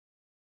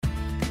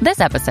This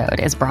episode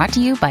is brought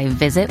to you by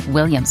Visit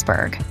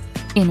Williamsburg.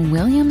 In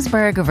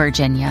Williamsburg,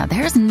 Virginia,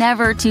 there's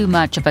never too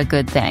much of a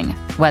good thing.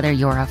 Whether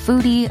you're a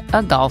foodie,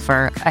 a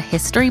golfer, a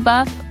history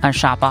buff, a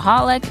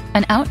shopaholic,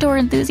 an outdoor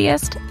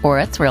enthusiast, or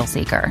a thrill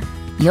seeker,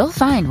 you'll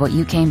find what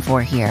you came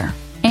for here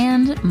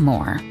and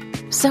more.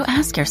 So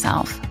ask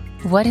yourself,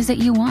 what is it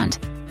you want?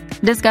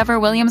 Discover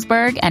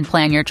Williamsburg and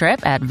plan your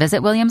trip at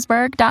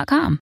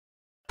visitwilliamsburg.com.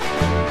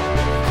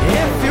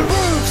 If your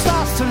roof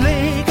starts to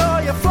leak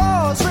or your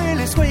floor's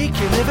really squeaky,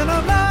 you live in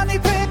a money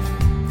pit.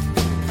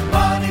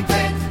 Money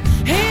pit.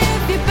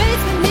 If your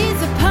basement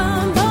needs a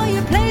pump or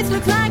your place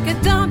looks like a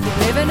dump, you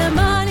live in a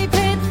money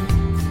pit.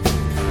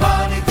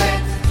 Money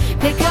pit.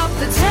 Pick up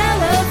the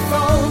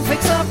telephone,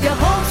 fix up your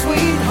home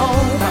sweet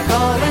home by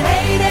calling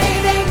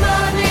 888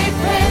 Money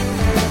Pit.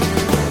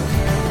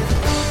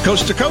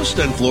 Coast to coast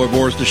and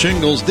floorboards to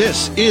shingles,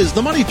 this is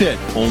the Money Pit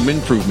Home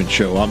Improvement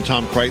Show. I'm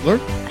Tom Kreitler.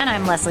 And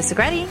I'm Leslie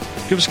Segretti.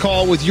 Give us a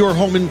call with your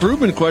home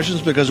improvement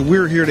questions because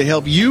we're here to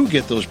help you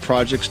get those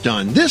projects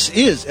done. This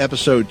is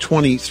episode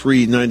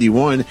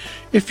 2391.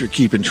 If you're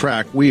keeping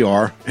track, we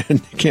are. And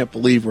I can't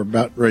believe we're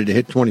about ready to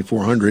hit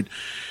 2400.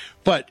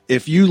 But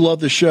if you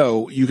love the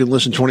show, you can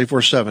listen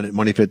 24/7 at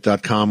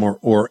moneypit.com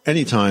or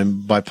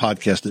anytime by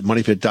podcast at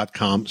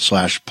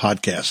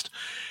moneypit.com/podcast.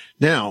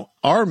 Now,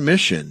 our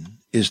mission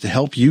is to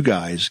help you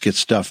guys get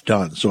stuff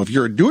done. So if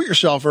you're a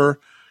do-it-yourselfer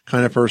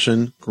kind of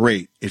person,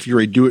 great. If you're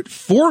a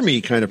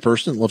do-it-for-me kind of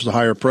person that loves to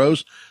hire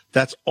pros,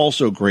 that's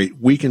also great.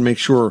 We can make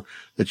sure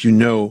that you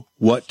know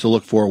what to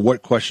look for,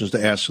 what questions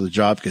to ask so the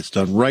job gets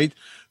done right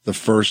the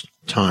first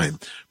time.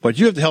 But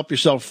you have to help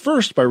yourself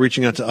first by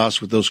reaching out to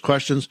us with those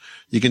questions.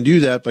 You can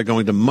do that by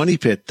going to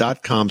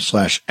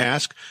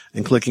moneypit.com/ask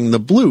and clicking the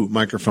blue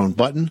microphone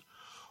button,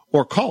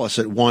 or call us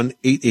at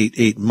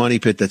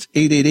 1-888-MONEYPIT. That's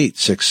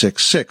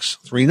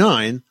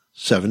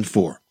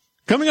 888-666-3974.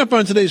 Coming up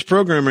on today's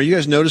program, are you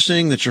guys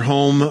noticing that your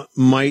home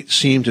might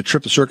seem to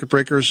trip the circuit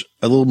breakers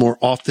a little more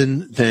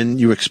often than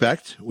you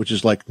expect, which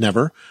is like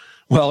never?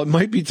 Well, it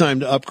might be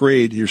time to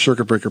upgrade your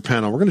circuit breaker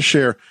panel. We're going to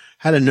share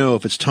how to know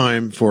if it's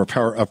time for a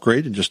power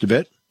upgrade in just a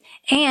bit.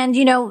 And,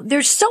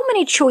 there's so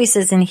many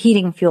choices in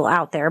heating fuel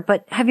out there,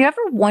 but have you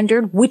ever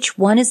wondered which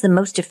one is the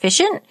most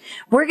efficient?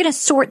 We're going to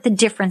sort the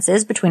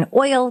differences between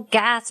oil,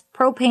 gas,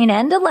 propane,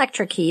 and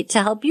electric heat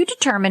to help you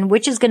determine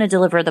which is going to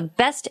deliver the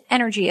best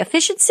energy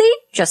efficiency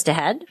just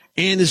ahead.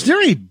 And is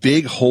there a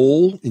big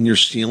hole in your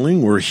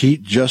ceiling where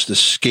heat just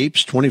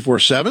escapes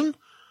 24/7?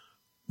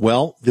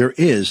 Well, there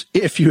is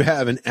if you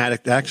have an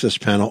attic access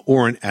panel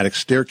or an attic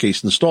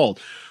staircase installed.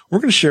 We're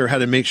going to share how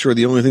to make sure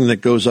the only thing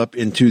that goes up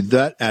into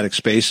that attic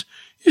space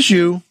is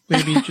you,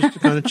 maybe just to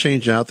kind of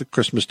change out the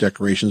Christmas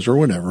decorations or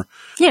whatever.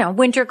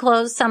 Winter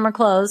clothes, summer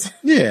clothes.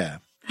 Yeah.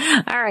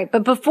 All right.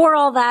 But before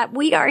all that,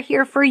 we are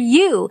here for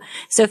you.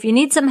 So if you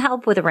need some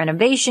help with a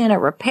renovation, a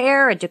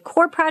repair, a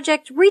decor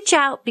project, reach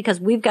out because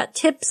we've got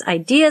tips,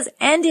 ideas,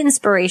 and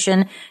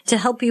inspiration to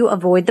help you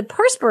avoid the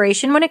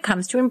perspiration when it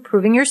comes to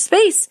improving your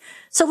space.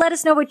 So let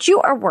us know what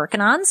you are working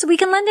on so we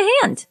can lend a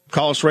hand.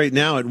 Call us right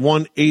now at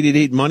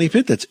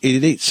 1-888-MONEYPIT. That's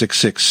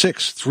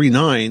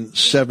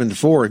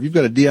 888-666-3974. If you've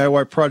got a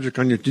DIY project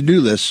on your to-do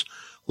list,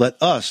 let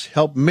us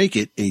help make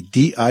it a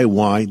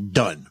DIY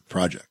done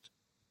project.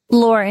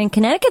 Laura in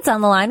Connecticut's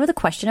on the line with a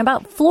question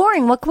about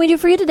flooring. What can we do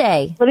for you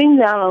today? Putting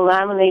down a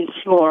laminated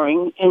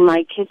flooring in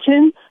my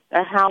kitchen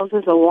that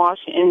houses a washer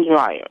and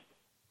dryer.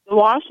 The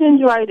washer and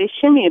dryer, they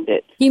shimmy a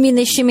bit. You mean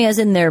they shimmy as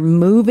in they're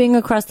moving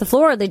across the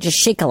floor, or they just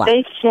shake a lot?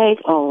 They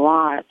shake a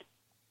lot.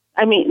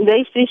 I mean,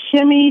 they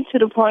shimmy to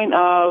the point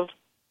of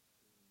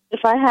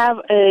if I have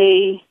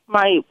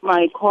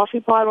my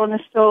coffee pot on the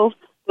stove,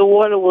 the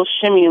water will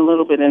shimmy a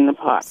little bit in the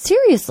pot.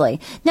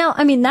 Seriously. Now,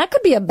 I mean, that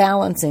could be a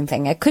balancing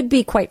thing. It could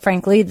be, quite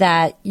frankly,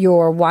 that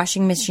your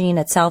washing machine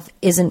itself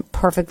isn't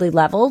perfectly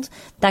leveled.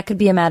 That could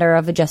be a matter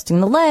of adjusting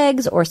the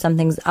legs or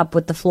something's up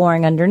with the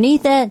flooring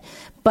underneath it.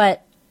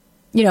 But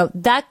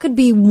that could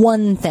be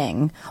one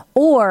thing.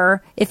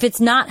 Or if it's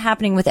not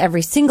happening with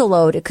every single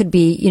load, it could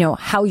be,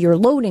 how you're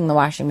loading the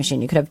washing machine.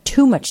 You could have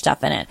too much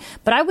stuff in it.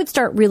 But I would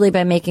start really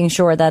by making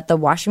sure that the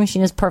washing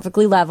machine is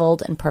perfectly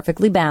leveled and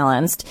perfectly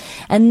balanced.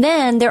 And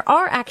then there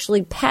are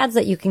actually pads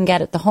that you can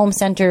get at the home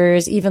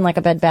centers, even like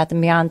a Bed Bath &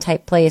 Beyond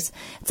type place.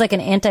 It's like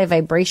an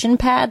anti-vibration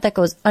pad that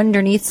goes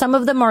underneath. Some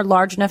of them are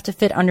large enough to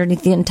fit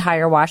underneath the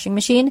entire washing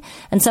machine.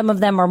 And some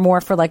of them are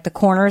more for like the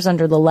corners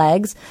under the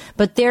legs.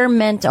 But they're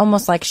meant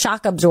almost like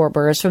shock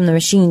absorbers from the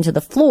machine to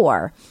the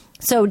floor.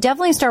 So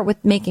definitely start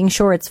with making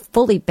sure it's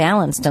fully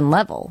balanced and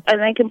level.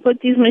 And I can put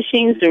these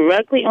machines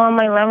directly on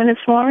my laminate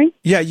flooring?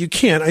 Yeah, you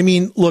can. I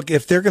mean, look,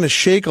 if they're going to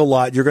shake a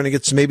lot, you're going to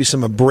get maybe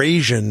some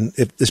abrasion,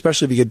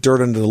 especially if you get dirt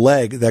under the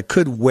leg, that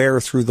could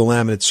wear through the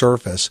laminate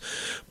surface.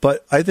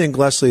 But I think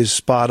Leslie is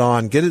spot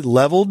on. Get it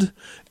leveled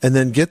and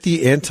then get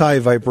the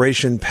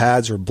anti-vibration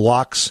pads or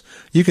blocks.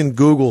 You can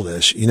Google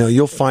this.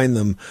 You'll find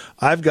them.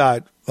 I've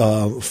got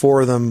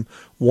 4 of them,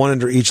 one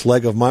under each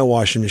leg of my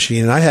washing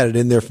machine. And I had it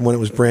in there from when it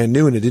was brand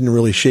new and it didn't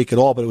really shake at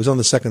all, but it was on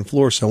the second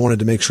floor. So I wanted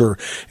to make sure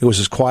it was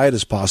as quiet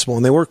as possible.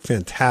 And they work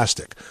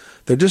fantastic.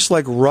 They're just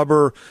like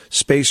rubber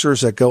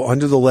spacers that go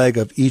under the leg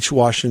of each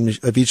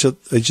each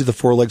of the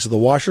four legs of the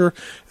washer,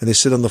 and they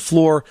sit on the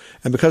floor.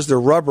 And because they're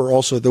rubber,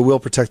 also they will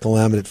protect the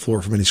laminate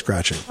floor from any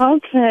scratching.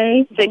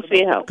 Okay. Thanks for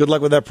your help. Good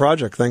luck with that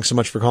project. Thanks so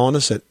much for calling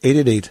us at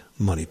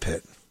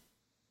 888-MONEY-PIT.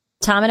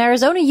 Tom in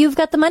Arizona, you've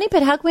got the Money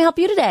Pit. How can we help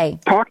you today?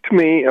 Talk to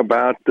me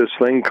about this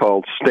thing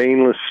called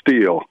stainless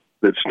steel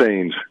that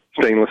stains.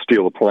 Stainless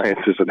steel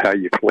appliances and how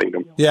you clean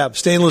them. Yeah,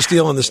 stainless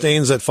steel and the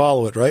stains that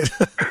follow it, right?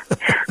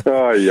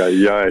 Oh,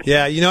 yeah.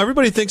 Yeah,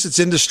 everybody thinks it's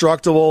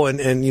indestructible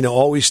and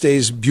always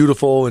stays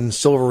beautiful and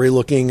silvery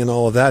looking and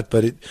all of that,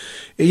 but it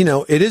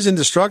is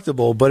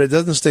indestructible, but it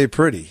doesn't stay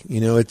pretty.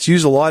 It's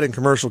used a lot in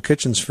commercial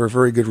kitchens for a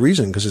very good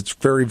reason because it's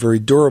very, very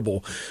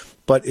durable.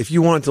 But if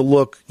you want it to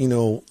look,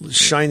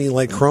 shiny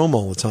like chrome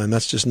all the time,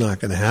 that's just not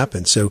going to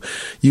happen. So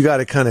you got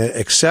to kind of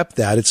accept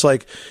that. It's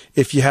like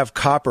if you have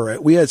copper.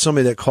 We had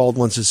somebody that called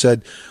once and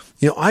said,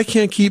 I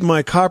can't keep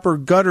my copper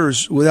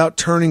gutters without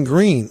turning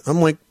green.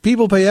 I'm like,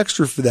 people pay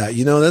extra for that.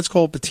 That's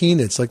called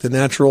patina. It's like the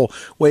natural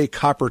way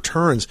copper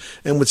turns.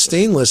 And with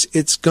stainless,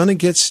 it's going to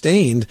get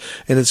stained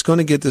and it's going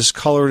to get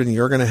discolored and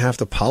you're going to have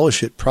to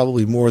polish it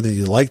probably more than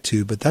you'd like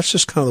to. But that's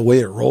just kind of the way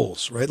it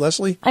rolls. Right,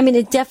 Leslie? I mean,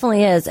 it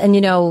definitely is. And,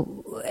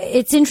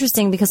 it's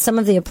interesting because some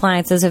of the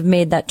appliances have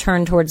made that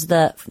turn towards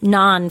the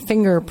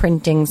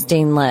non-fingerprinting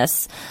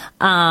stainless.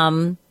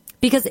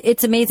 Because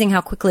it's amazing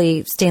how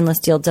quickly stainless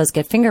steel does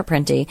get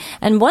fingerprinty.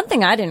 And one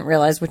thing I didn't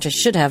realize, which I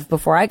should have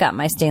before I got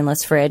my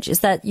stainless fridge,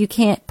 is that you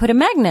can't put a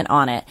magnet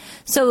on it.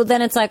 So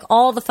then it's like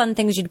all the fun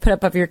things you'd put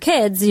up of your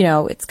kids,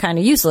 it's kind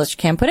of useless. You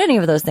can't put any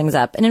of those things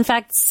up. And in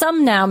fact,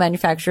 some now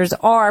manufacturers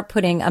are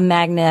putting a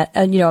magnet,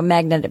 a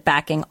magnetic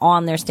backing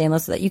on their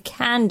stainless so that you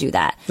can do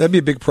that. That'd be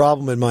a big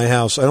problem in my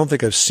house. I don't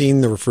think I've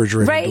seen the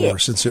refrigerator door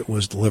since it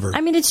was delivered.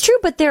 I mean, it's true,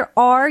 but there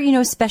are,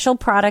 special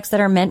products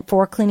that are meant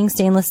for cleaning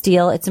stainless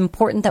steel. It's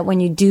important that when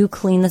you do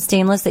clean the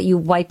stainless that you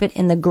wipe it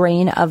in the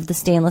grain of the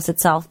stainless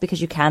itself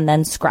because you can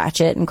then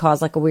scratch it and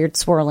cause like a weird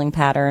swirling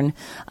pattern.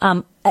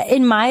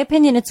 In my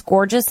opinion, it's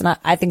gorgeous and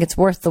I think it's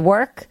worth the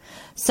work.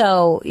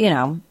 So,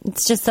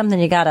 it's just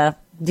something you got to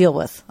deal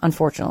with,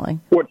 unfortunately.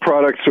 What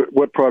products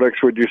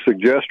would you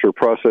suggest or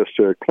process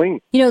to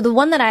clean? The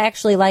one that I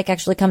actually like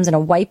actually comes in a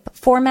wipe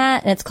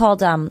format, and it's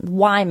called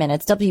Weiman.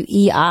 It's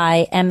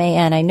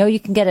Weiman. I know you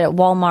can get it at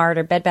Walmart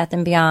or Bed Bath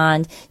 &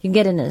 Beyond. You can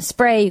get it in a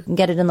spray. You can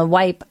get it in the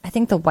wipe. I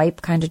think the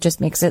wipe kind of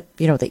just makes it,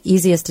 the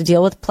easiest to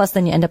deal with. Plus,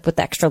 then you end up with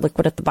extra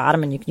liquid at the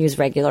bottom, and you can use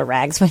regular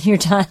rags when you're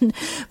done.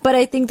 But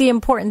I think the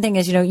important thing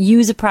is,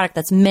 use a product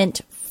that's meant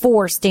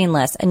for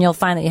stainless, and you'll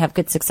find that you have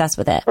good success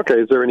with it.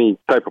 Okay, is there any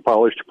type of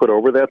polish to put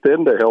over that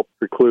then to help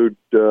preclude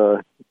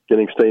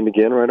getting stained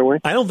again right away?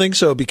 I don't think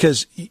so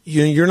because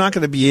you're not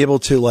going to be able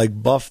to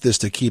buff this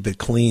to keep it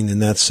clean in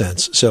that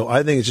sense. So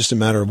I think it's just a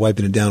matter of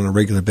wiping it down on a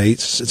regular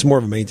basis. It's more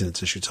of a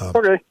maintenance issue, Tom.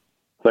 Okay,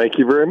 thank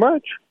you very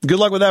much. Good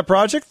luck with that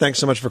project. Thanks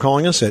so much for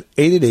calling us at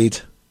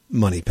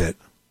 888-MONEY-PIT.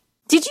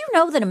 Did you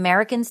know that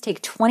Americans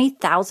take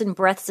 20,000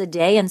 breaths a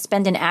day and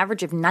spend an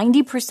average of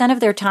 90% of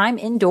their time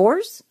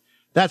indoors?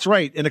 That's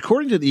right. And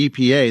according to the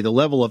EPA, the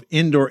level of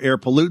indoor air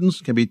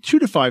pollutants can be 2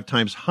 to 5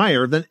 times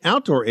higher than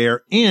outdoor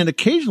air and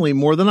occasionally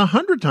more than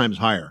 100 times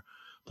higher.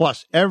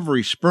 Plus,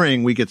 every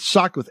spring we get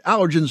socked with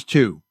allergens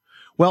too.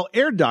 Well,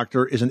 Air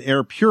Doctor is an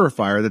air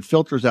purifier that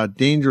filters out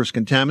dangerous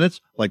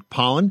contaminants like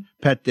pollen,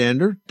 pet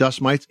dander,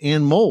 dust mites,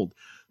 and mold.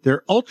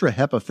 Their Ultra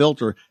HEPA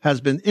filter has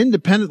been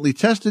independently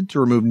tested to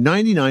remove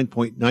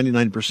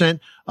 99.99%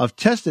 of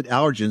tested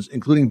allergens,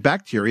 including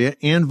bacteria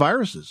and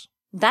viruses.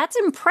 That's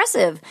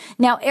impressive.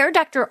 Now, Air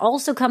Doctor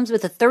also comes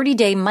with a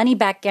 30-day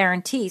money-back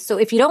guarantee, so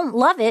if you don't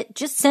love it,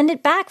 just send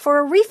it back for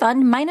a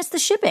refund minus the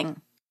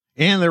shipping.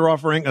 And they're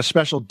offering a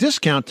special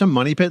discount to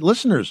Money Pit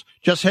listeners.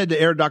 Just head to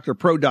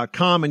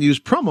airdoctorpro.com and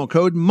use promo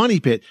code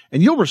MONEYPIT,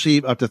 and you'll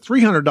receive up to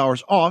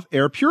 $300 off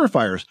air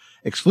purifiers.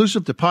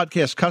 Exclusive to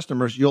podcast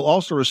customers, you'll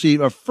also receive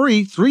a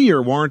free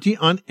 3-year warranty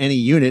on any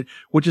unit,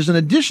 which is an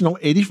additional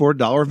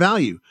 $84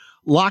 value.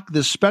 Lock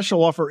this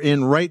special offer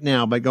in right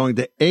now by going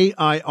to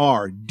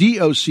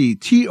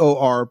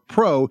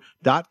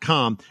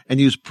airdoctorpro.com and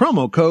use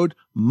promo code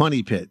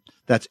MONEYPIT.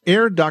 That's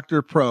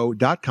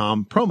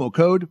airdoctorpro.com, promo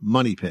code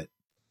MONEYPIT.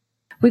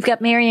 We've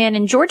got Marianne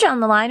in Georgia on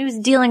the line who's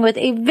dealing with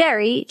a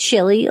very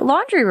chilly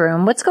laundry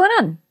room. What's going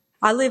on?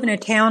 I live in a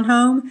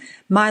townhome.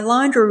 My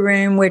laundry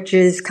room, which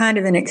is kind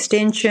of an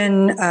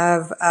extension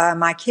of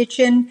my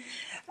kitchen,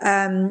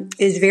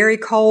 is very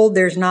cold.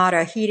 There's not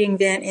a heating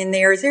vent in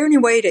there. Is there any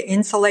way to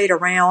insulate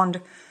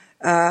around,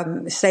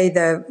 say,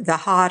 the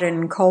hot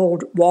and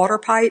cold water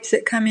pipes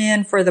that come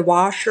in for the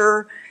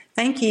washer?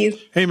 Thank you.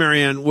 Hey,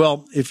 Marianne.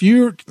 Well, if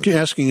you're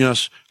asking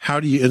us how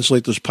do you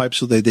insulate those pipes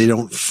so that they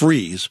don't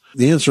freeze,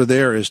 the answer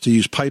there is to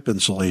use pipe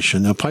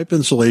insulation. Now, pipe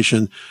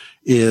insulation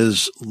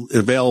is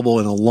available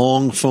in a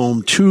long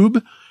foam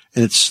tube,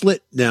 and it's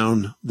slit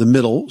down the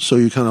middle, so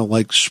you kind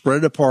of spread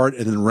it apart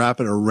and then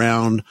wrap it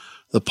around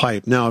the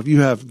pipe. Now, if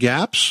you have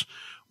gaps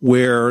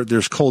where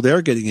there's cold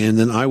air getting in,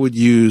 then I would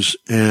use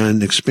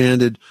an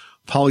expanded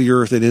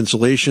polyurethane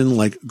insulation,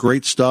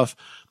 great stuff.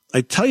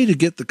 I tell you to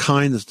get the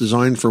kind that's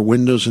designed for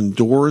windows and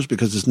doors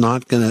because it's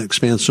not going to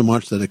expand so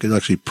much that it could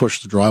actually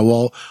push the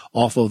drywall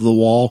off of the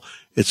wall.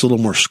 It's a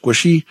little more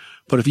squishy.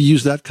 But if you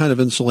use that kind of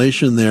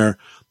insulation there,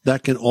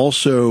 that can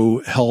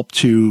also help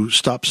to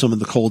stop some of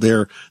the cold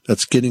air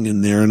that's getting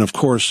in there. And of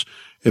course,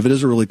 if it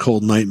is a really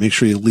cold night, make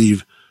sure you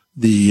leave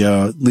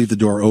the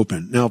door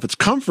open. Now, if it's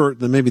comfort,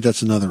 then maybe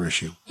that's another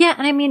issue. Yeah.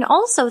 And I mean,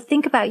 also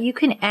think about, you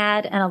can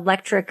add an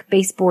electric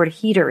baseboard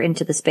heater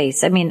into the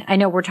space. I mean, I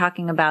know we're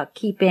talking about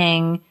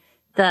keeping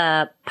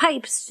the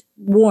pipes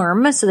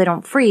warm so they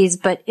don't freeze,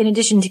 but in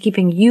addition to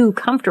keeping you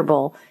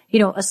comfortable,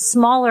 a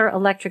smaller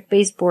electric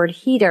baseboard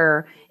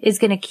heater is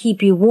going to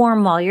keep you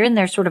warm while you're in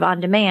there sort of on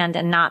demand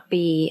and not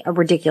be a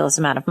ridiculous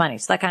amount of money.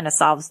 So that kind of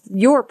solves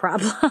your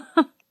problem.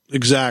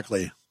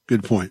 Exactly.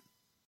 Good point.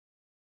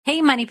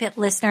 Hey, Money Pit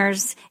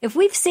listeners, if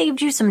we've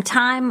saved you some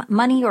time,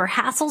 money, or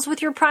hassles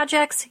with your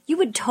projects, you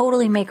would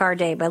totally make our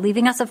day by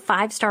leaving us a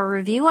 5-star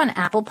review on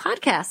Apple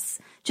Podcasts.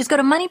 Just go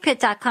to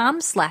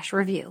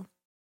moneypit.com/review.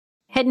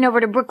 Heading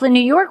over to Brooklyn,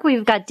 New York,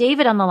 we've got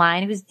David on the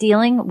line who's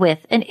dealing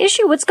with an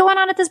issue. What's going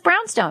on at this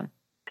brownstone?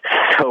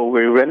 So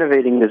we're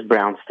renovating this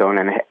brownstone,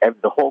 and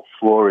the whole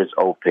floor is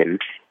open.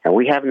 And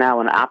we have now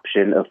an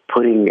option of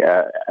putting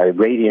a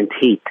radiant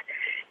heat.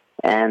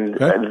 And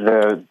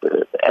and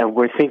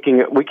we're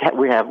thinking we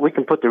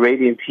can put the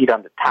radiant heat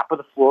on the top of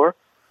the floor,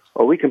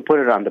 or we can put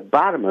it on the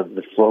bottom of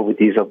the floor with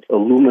these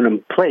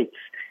aluminum plates.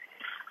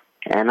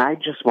 And I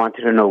just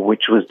wanted to know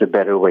which was the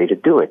better way to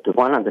do it. The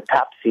one on the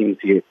top seems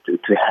to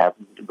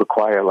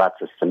require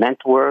lots of cement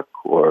work,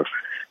 or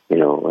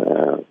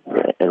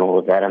and all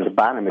of that. On the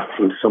bottom, it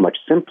seems so much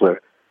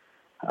simpler.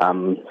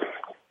 And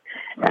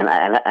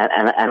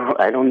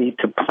I don't need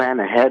to plan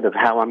ahead of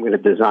how I'm going to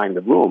design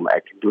the room. I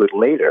can do it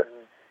later.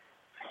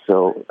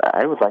 So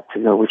I would like to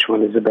know which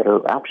one is a better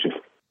option.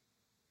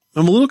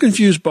 I'm a little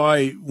confused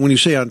by when you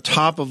say on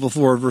top of the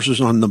floor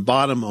versus on the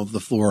bottom of the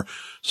floor.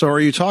 So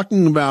are you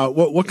talking about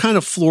what kind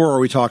of floor are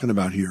we talking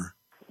about here?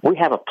 We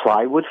have a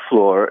plywood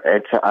floor.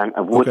 It's on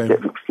a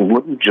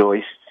wooden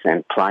joists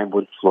and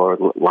plywood floor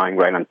lying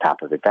right on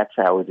top of it. That's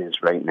how it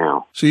is right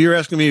now. So you're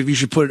asking me if you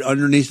should put it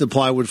underneath the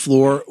plywood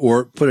floor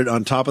or put it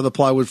on top of the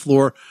plywood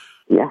floor?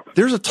 Yeah.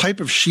 There's a type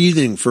of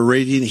sheathing for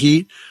radiant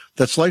heat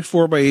that's like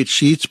 4x8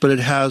 sheets, but it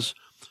has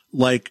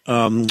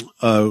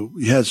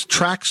it has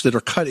tracks that are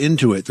cut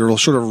into it. They're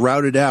sort of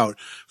routed out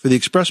for the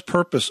express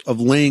purpose of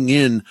laying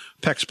in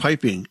PEX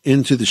piping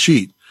into the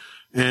sheet.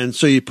 And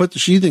so you put the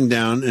sheathing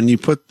down and you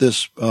put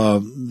this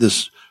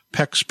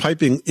PEX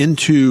piping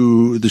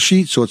into the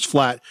sheet so it's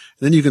flat.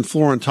 And then you can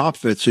floor on top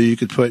of it. So you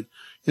could put,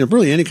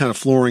 really any kind of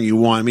flooring you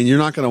want. I mean, you're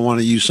not going to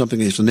want to use something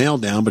that's a nail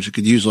down, but you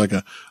could use like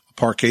a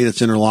parquet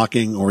that's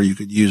interlocking, or you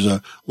could use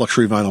a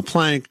luxury vinyl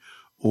plank,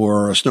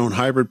 or a stone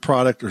hybrid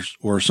product,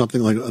 or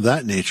something like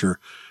that nature.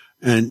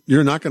 And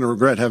you're not going to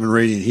regret having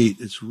radiant heat.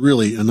 It's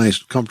really a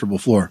nice, comfortable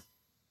floor.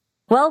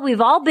 Well,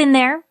 we've all been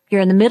there.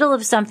 You're in the middle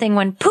of something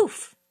when,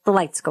 poof, the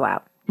lights go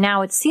out.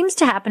 Now, it seems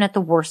to happen at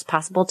the worst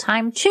possible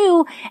time,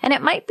 too, and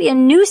it might be a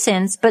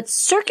nuisance, but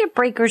circuit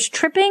breakers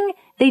tripping,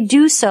 they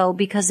do so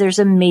because there's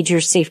a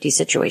major safety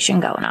situation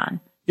going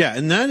on. Yeah,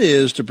 and that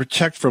is to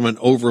protect from an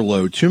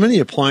overload. Too many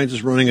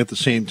appliances running at the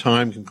same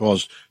time can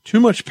cause too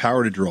much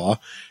power to draw.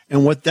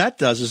 And what that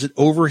does is it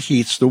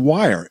overheats the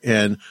wire.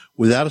 And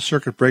without a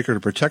circuit breaker to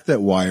protect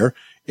that wire,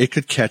 it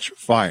could catch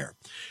fire.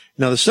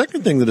 Now, the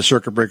second thing that a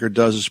circuit breaker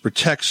does is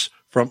protects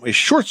from a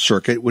short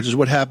circuit, which is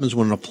what happens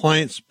when an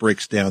appliance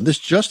breaks down. This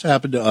just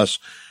happened to us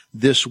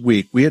this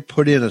week. We had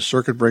put in a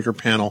circuit breaker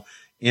panel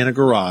in a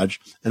garage,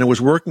 and it was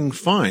working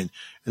fine.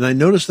 And I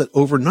noticed that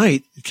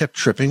overnight, it kept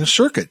tripping a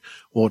circuit.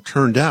 Well, it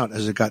turned out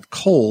as it got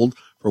cold,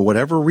 for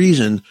whatever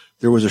reason,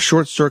 there was a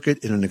short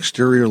circuit in an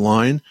exterior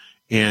line,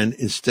 and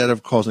instead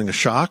of causing a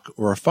shock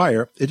or a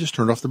fire, it just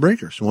turned off the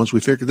breaker. So once we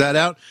figured that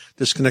out,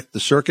 disconnect the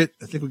circuit,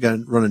 I think we got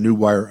to run a new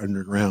wire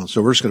underground.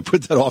 So we're just going to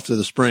put that off to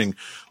the spring,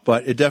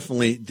 but it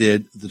definitely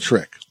did the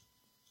trick.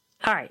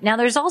 All right. Now,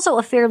 there's also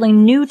a fairly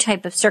new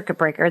type of circuit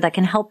breaker that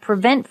can help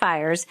prevent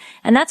fires,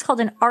 and that's called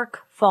an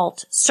arc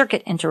fault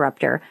circuit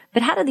interrupter.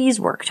 But how do these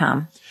work,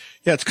 Tom?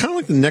 Yeah, it's kind of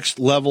like the next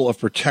level of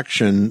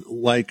protection,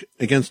 like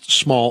against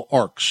small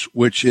arcs,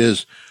 which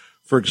is,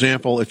 for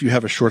example, if you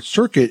have a short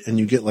circuit and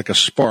you get like a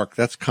spark,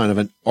 that's kind of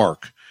an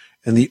arc.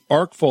 And the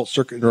arc fault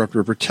circuit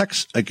interrupter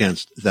protects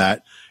against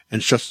that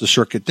and shuts the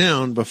circuit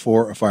down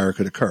before a fire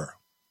could occur.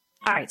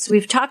 All right, so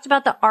we've talked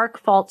about the arc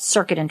fault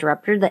circuit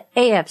interrupter, the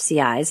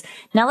AFCIs.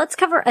 Now let's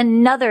cover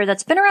another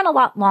that's been around a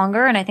lot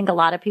longer, and I think a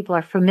lot of people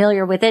are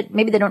familiar with it.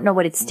 Maybe they don't know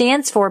what it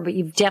stands for, but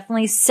you've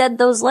definitely said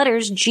those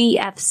letters,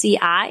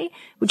 GFCI,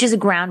 which is a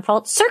ground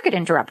fault circuit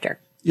interrupter.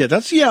 Yeah,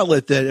 that's the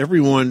outlet that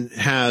everyone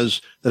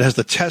has that has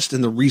the test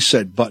and the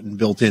reset button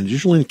built in,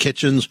 usually in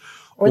kitchens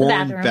or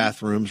in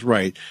bathrooms,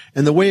 right.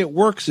 And the way it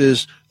works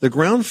is the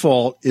ground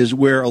fault is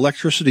where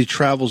electricity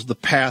travels the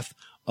path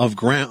of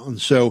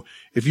ground. So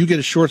if you get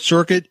a short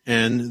circuit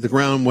and the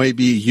ground may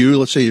be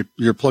let's say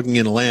you're plugging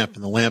in a lamp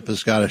and the lamp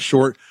has got a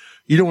short,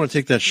 you don't want to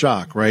take that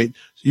shock, right?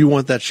 So you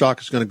want that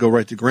shock is going to go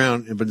right to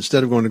ground, but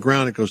instead of going to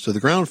ground, it goes to the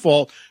ground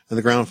fault, and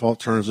the ground fault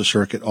turns the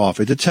circuit off.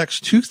 It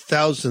detects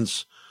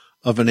 0.02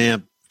 of an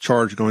amp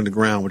charge going to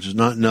ground, which is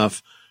not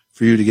enough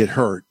for you to get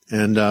hurt.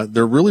 And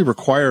they're really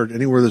required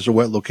anywhere there's a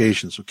wet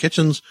location. So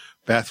kitchens,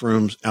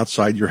 bathrooms,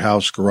 outside your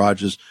house,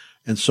 garages,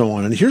 and so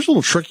on. And here's a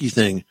little tricky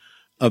thing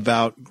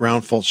about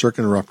ground fault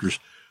circuit interrupters.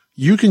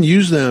 You can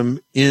use them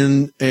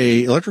in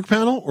a electric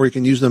panel, or you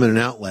can use them in an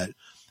outlet.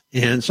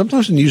 And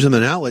sometimes when you use them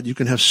in an outlet, you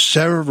can have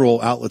several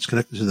outlets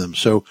connected to them.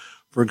 So,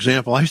 for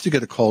example, I used to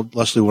get a call,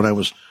 Leslie, when I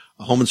was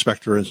a home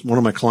inspector, and one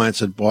of my clients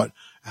had bought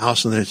a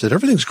house, and they said,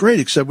 everything's great,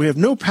 except we have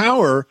no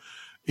power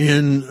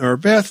in our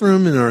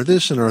bathroom and our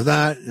this and our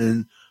that.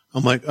 And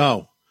I'm like,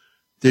 oh,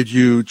 did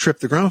you trip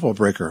the ground fault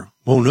breaker?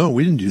 Well, no,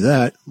 we didn't do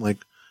that. I'm like,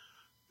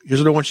 here's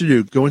what I want you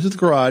to do. Go into the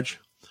garage.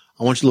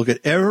 I want you to look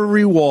at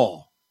every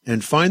wall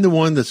and find the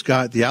one that's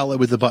got the outlet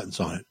with the buttons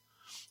on it.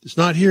 It's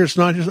not here. It's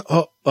not here.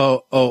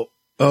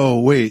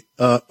 Wait.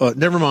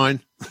 Never mind.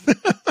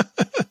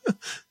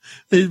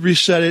 They'd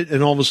reset it,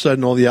 and all of a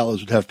sudden all the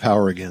outlets would have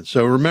power again.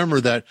 So remember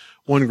that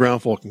one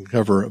ground fault can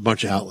cover a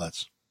bunch of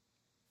outlets.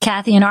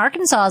 Kathy in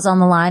Arkansas is on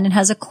the line and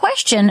has a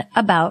question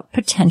about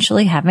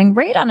potentially having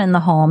radon in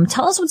the home.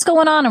 Tell us what's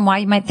going on and why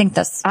you might think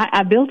this.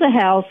 I built a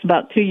house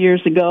about 2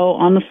 years ago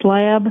on the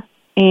slab,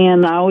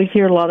 and I always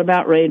hear a lot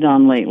about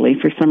radon lately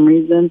for some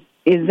reason.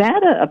 Is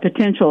that a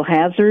potential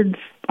hazard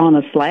on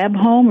a slab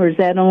home, or is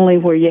that only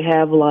where you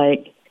have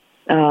like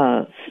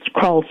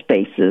crawl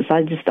spaces?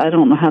 I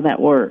don't know how that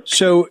works.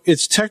 So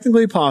it's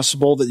technically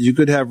possible that you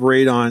could have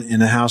radon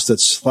in a house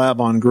that's slab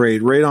on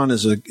grade. Radon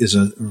is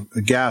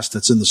a gas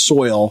that's in the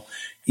soil,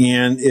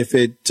 and if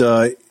it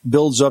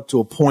builds up to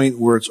a point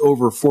where it's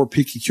over 4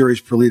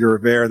 picocuries per liter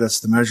of air, that's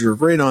the measure of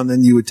radon,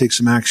 then you would take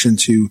some action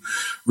to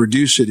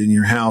reduce it in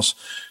your house.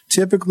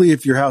 Typically,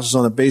 if your house is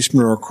on a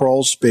basement or a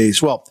crawl space,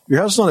 well, if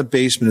your house is on a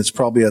basement, it's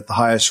probably at the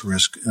highest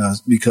risk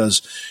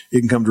because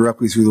it can come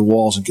directly through the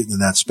walls and get into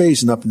that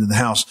space and up into the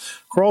house.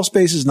 Crawl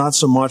spaces, not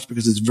so much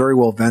because it's very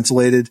well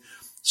ventilated.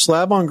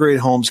 Slab-on-grade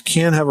homes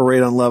can have a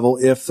radon level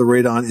if the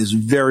radon is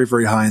very,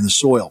 very high in the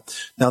soil.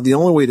 Now, the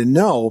only way to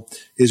know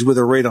is with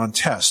a radon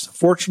test.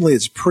 Fortunately,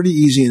 it's pretty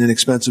easy and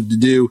inexpensive to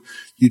do.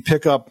 You'd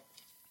pick up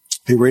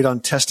a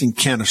radon testing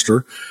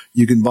canister.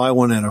 You can buy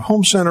one at a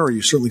home center, or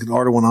you certainly can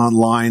order one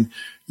online.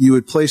 You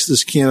would place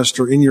this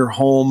canister in your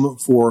home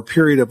for a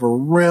period of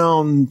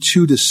around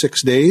 2 to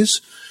 6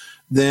 days.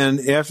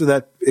 Then after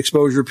that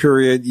exposure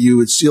period, you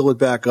would seal it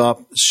back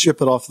up,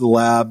 ship it off to the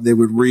lab. They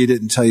would read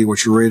it and tell you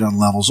what your radon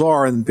levels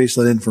are. And based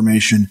on that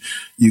information,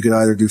 you could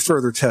either do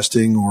further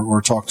testing or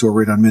talk to a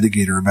radon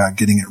mitigator about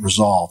getting it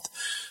resolved.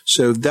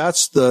 So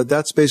that's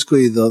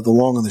basically the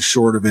long and the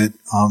short of it.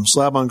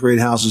 Slab on grade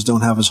houses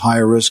don't have as high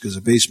a risk as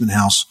a basement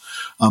house,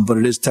 but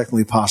it is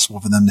technically possible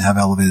for them to have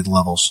elevated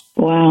levels.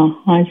 Wow.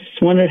 I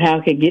just wondered how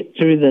it could get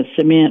through the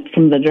cement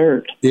from the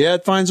dirt. Yeah,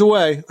 it finds a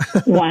way.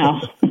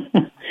 Wow.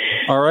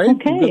 All right.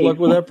 Okay. Good luck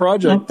with that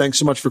project. Thanks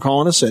so much for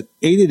calling us at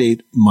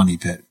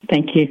 888-MONEY-PIT.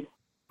 Thank you.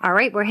 All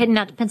right, we're heading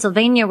out to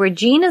Pennsylvania where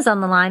Gene is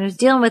on the line who's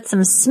dealing with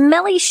some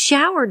smelly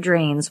shower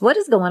drains. What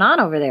is going on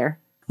over there?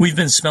 We've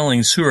been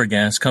smelling sewer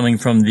gas coming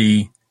from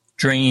the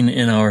drain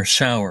in our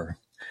shower.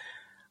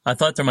 I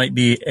thought there might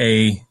be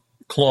a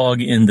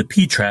clog in the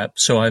P-trap,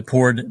 so I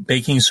poured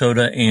baking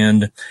soda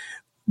and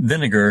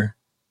vinegar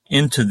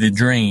into the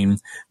drain,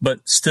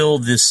 but still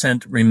this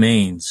scent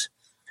remains.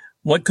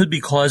 What could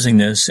be causing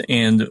this,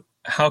 and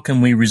how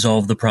can we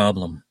resolve the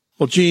problem?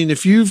 Well, Gene,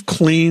 if you've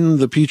cleaned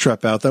the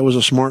P-trap out, that was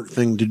a smart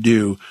thing to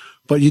do,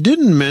 but you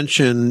didn't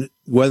mention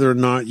whether or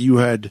not you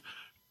had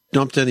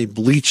dumped any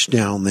bleach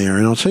down there.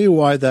 And I'll tell you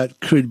why that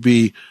could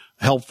be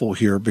helpful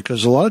here,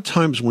 because a lot of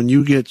times when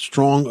you get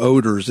strong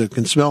odors that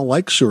can smell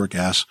like sewer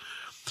gas,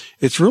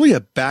 it's really a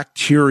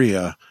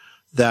bacteria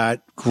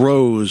that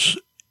grows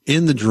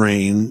in the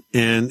drain,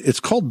 and it's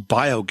called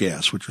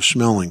biogas, which you're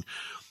smelling.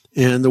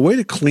 And the way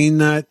to clean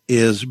that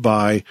is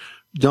by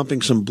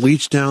dumping some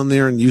bleach down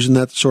there and using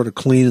that to sort of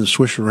clean and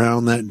swish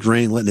around that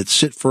drain, letting it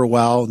sit for a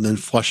while and then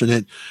flushing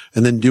it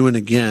and then doing it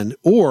again.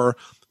 Or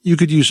you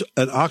could use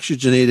an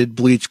oxygenated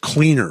bleach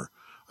cleaner.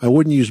 I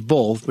wouldn't use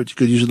both, but you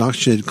could use an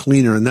oxygenated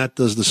cleaner, and that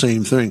does the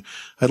same thing.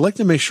 I'd like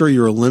to make sure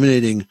you're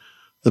eliminating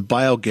the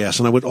biogas,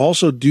 and I would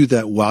also do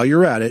that while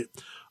you're at it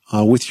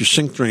with your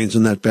sink drains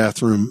in that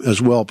bathroom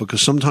as well,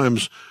 because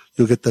sometimes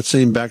you'll get that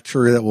same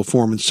bacteria that will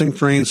form in sink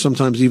drains,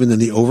 sometimes even in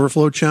the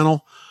overflow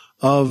channel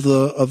of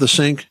the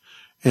sink.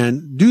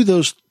 And do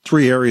those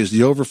 3 areas,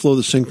 the overflow,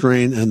 the sink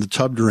drain, and the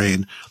tub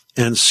drain,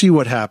 and see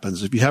what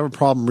happens. If you have a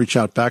problem, reach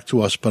out back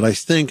to us, but I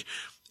think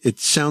it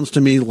sounds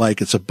to me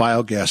like it's a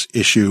biogas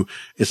issue.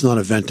 It's not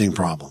a venting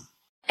problem.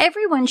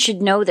 Everyone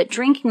should know that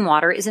drinking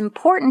water is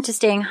important to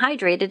staying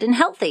hydrated and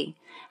healthy.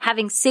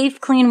 Having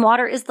safe, clean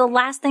water is the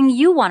last thing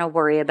you want to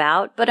worry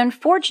about, but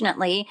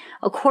unfortunately,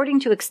 according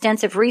to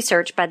extensive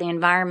research by the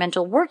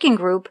Environmental Working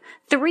Group,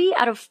 3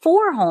 out of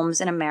 4 homes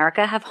in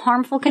America have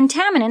harmful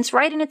contaminants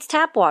right in its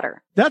tap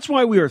water. That's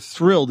why we are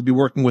thrilled to be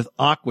working with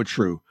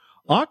AquaTrue.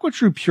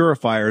 AquaTrue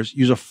purifiers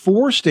use a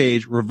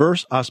 4-stage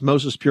reverse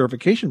osmosis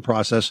purification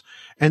process,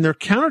 and their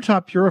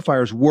countertop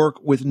purifiers work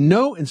with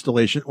no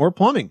installation or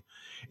plumbing.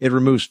 It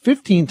removes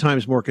 15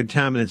 times more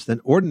contaminants than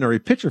ordinary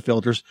pitcher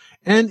filters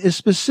and is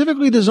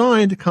specifically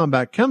designed to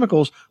combat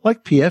chemicals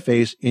like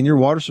PFAS in your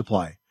water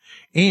supply.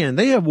 And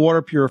they have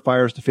water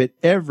purifiers to fit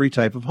every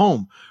type of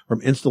home,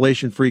 from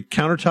installation-free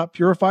countertop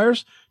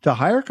purifiers to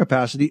higher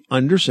capacity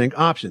under-sink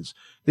options.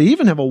 They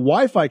even have a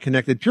Wi-Fi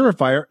connected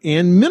purifier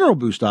and mineral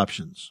boost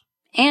options.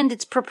 And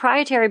its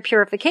proprietary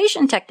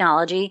purification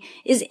technology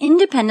is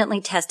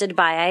independently tested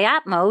by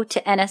IAPMO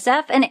to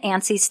NSF and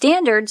ANSI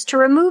standards to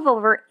remove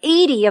over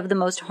 80 of the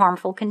most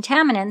harmful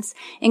contaminants,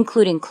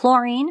 including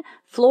chlorine,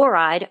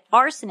 fluoride,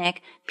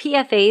 arsenic,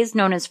 PFAS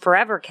known as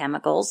forever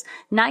chemicals,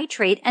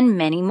 nitrate, and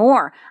many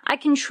more. I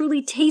can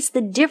truly taste the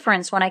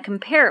difference when I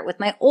compare it with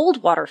my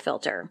old water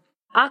filter.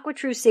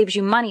 AquaTrue saves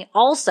you money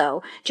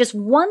also. Just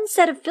one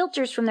set of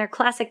filters from their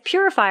classic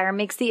purifier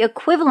makes the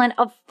equivalent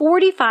of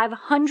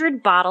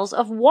 4,500 bottles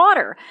of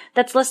water.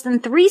 That's less than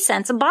 3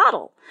 cents a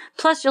bottle.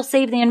 Plus, you'll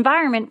save the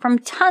environment from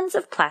tons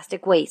of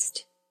plastic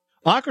waste.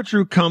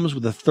 AquaTrue comes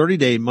with a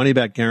 30-day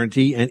money-back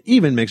guarantee and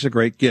even makes a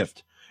great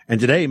gift. And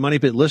today, Money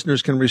Pit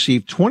listeners can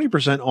receive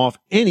 20% off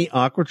any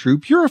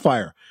AquaTrue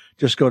purifier.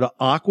 Just go to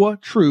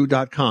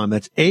aquatrue.com.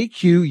 That's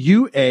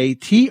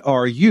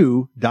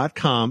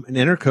AQUATRU.com and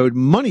enter code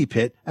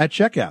MONEYPIT at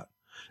checkout.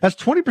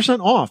 That's 20%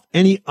 off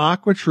any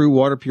AquaTrue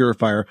water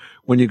purifier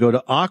when you go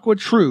to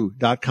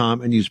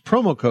aquatrue.com and use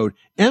promo code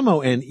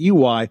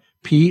MONEYPIT.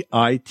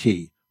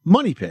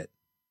 MoneyPit.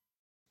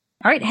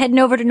 All right, heading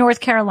over to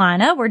North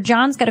Carolina, where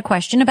John's got a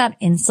question about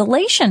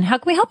insulation. How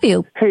can we help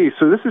you? Hey,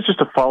 so this is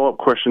just a follow-up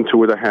question to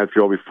what I had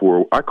for y'all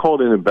before. I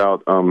called in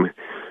about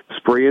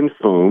spray and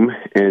foam,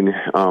 and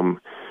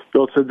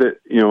Bill said that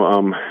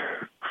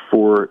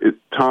for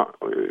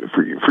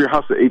your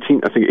house at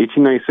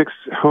 1896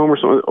 home or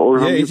something older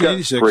home, you've got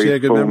 1886. Yeah,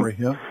 good foam. memory.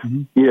 Yeah.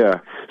 Mm-hmm.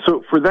 Yeah.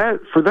 So for that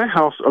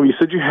house, you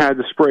said you had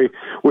the spray.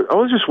 What I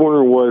was just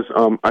wondering was,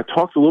 I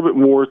talked a little bit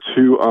more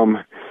to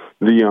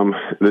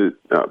the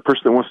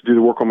person that wants to do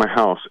the work on my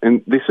house,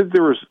 and they said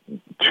there was 2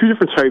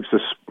 different types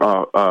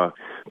of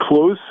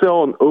closed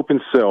cell and open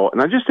cell, and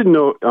I just didn't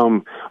know.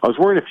 I was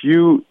wondering if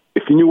you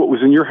knew what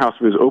was in your house,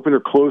 if it was open or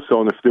closed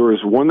cell, and if there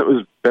was one that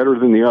was better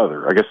than the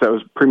other. I guess that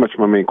was pretty much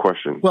my main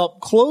question. Well,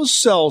 closed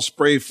cell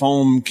spray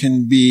foam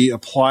can be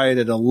applied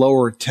at a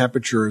lower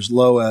temperature, as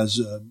low as,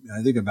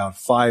 I think, about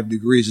 5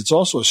 degrees. It's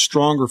also a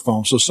stronger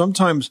foam. So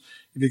sometimes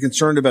if you're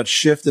concerned about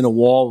shift in a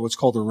wall, what's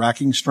called a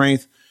racking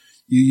strength,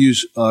 you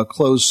use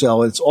closed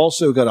cell. It's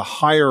also got a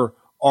higher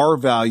R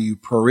value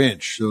per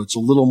inch, so it's a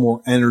little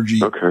more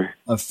energy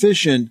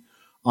efficient.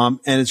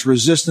 And it's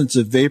resistant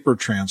to vapor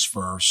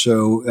transfer,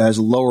 so it has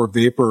a lower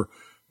vapor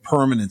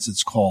permanence,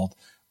 it's called.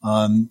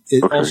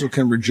 It also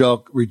can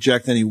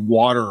reject any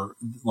water,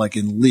 like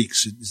in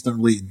leaks. It's not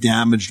really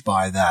damaged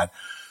by that.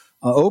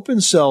 Open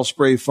cell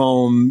spray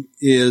foam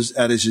is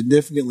at a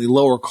significantly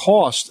lower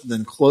cost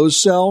than closed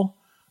cell,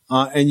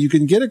 and you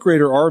can get a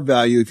greater R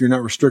value if you're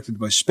not restricted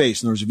by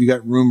space. In other words, if you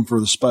got room for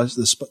the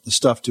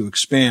stuff to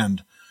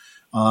expand.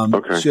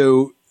 But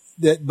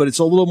it's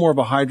a little more of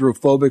a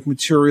hydrophobic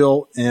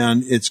material,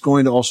 and it's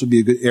going to also be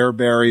a good air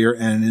barrier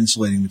and an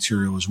insulating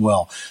material as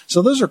well.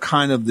 So those are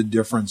kind of the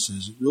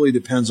differences. It really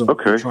depends on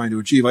what you're trying to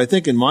achieve. I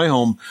think in my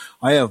home,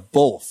 I have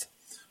both.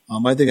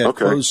 I think I have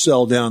closed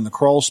cell down in the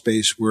crawl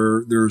space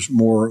where there's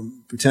more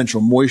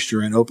potential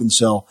moisture, and open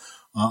cell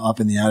up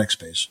in the attic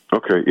space.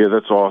 Okay, yeah,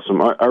 that's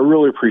awesome. I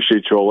really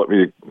appreciate you all letting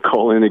me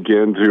call in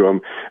again to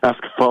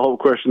ask a follow-up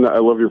question. I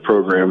love your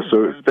program,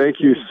 so thank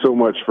you so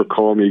much for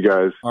calling me,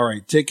 guys. All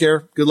right, take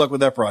care. Good luck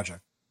with that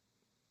project.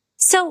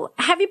 So,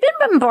 have you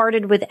been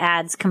bombarded with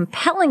ads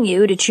compelling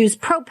you to choose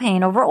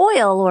propane over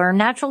oil or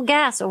natural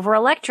gas over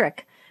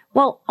electric?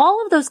 Well,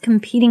 all of those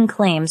competing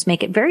claims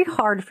make it very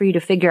hard for you to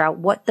figure out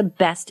what the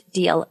best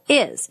deal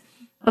is.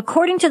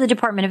 According to the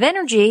Department of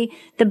Energy,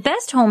 the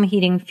best home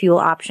heating fuel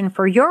option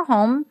for your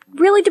home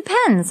really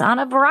depends on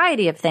a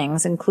variety of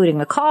things, including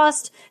the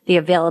cost, the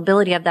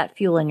availability of that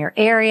fuel in your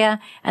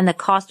area, and the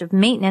cost of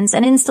maintenance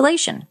and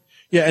installation.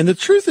 Yeah, and the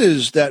truth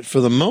is that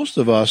for the most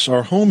of us,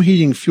 our home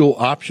heating fuel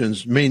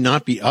options may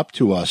not be up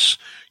to us.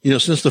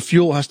 Since the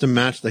fuel has to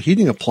match the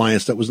heating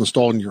appliance that was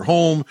installed in your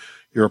home,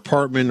 your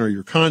apartment, or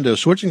your condo,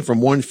 switching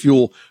from one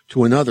fuel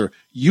to another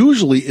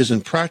usually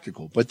isn't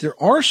practical. But there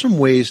are some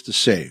ways to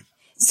save.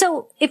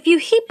 So if you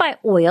heat by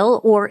oil,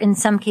 or in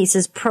some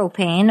cases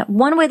propane,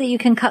 one way that you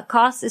can cut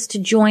costs is to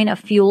join a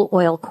fuel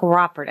oil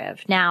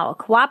cooperative. Now, a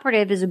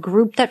cooperative is a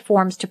group that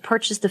forms to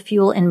purchase the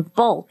fuel in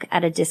bulk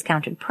at a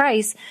discounted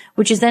price,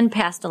 which is then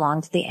passed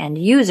along to the end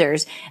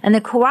users. And the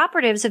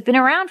cooperatives have been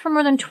around for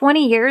more than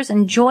 20 years,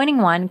 and joining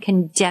one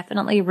can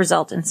definitely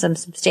result in some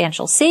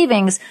substantial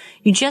savings.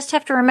 You just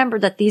have to remember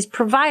that these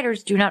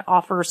providers do not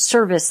offer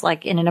service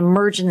like in an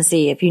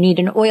emergency. If you need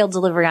an oil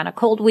delivery on a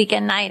cold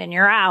weekend night and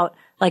you're out,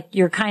 like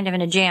you're kind of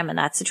in a jam in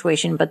that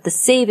situation, but the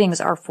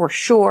savings are for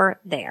sure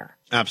there.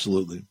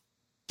 Absolutely.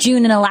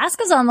 June in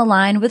Alaska's on the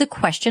line with a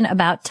question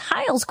about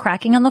tiles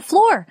cracking on the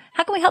floor.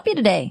 How can we help you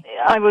today?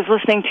 I was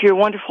listening to your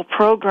wonderful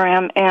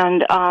program,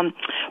 and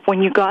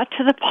when you got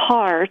to the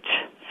part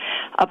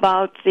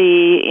about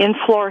the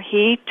in-floor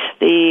heat,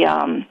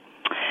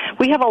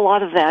 we have a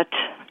lot of that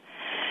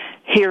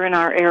here in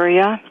our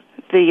area,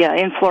 the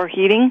in-floor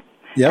heating,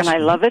 yes. And I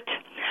love it.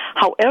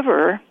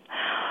 However,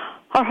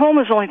 our home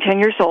is only 10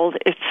 years old.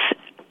 It's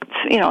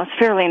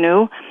fairly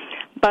new,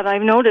 but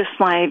I've noticed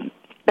my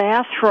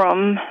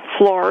bathroom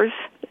floors,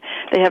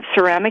 they have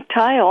ceramic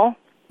tile.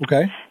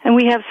 Okay. And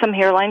we have some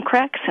hairline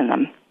cracks in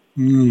them.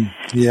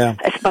 Yeah.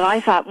 But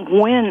I thought,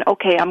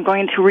 I'm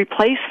going to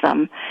replace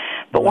them.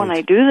 But when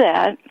I do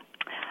that,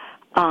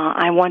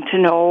 I want to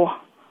know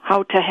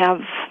how to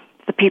have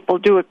the people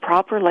do it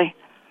properly.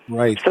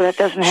 Right. So that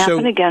doesn't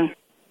happen again.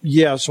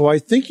 Yeah, so I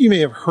think you may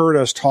have heard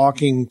us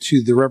talking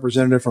to the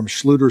representative from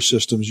Schluter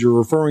Systems. You're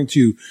referring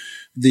to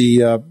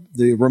the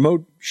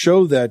remote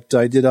show that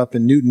I did up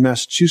in Newton,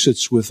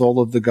 Massachusetts with all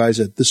of the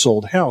guys at This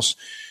Old House.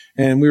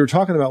 And we were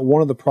talking about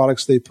one of the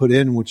products they put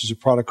in, which is a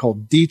product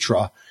called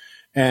Detra.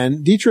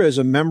 And Detra is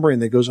a membrane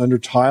that goes under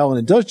tile, and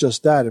it does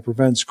just that. It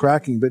prevents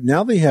cracking. But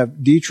now they have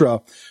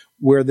Detra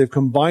where they've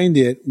combined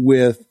it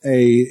with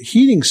a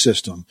heating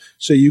system.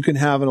 So you can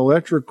have an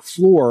electric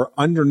floor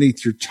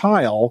underneath your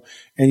tile,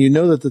 and you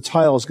know that the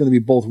tile is going to be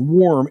both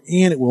warm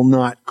and it will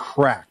not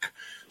crack.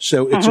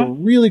 So it's a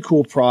really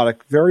cool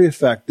product, very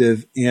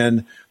effective,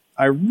 and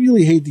I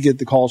really hate to get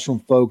the calls from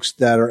folks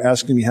that are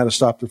asking me how to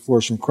stop their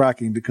floors from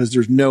cracking because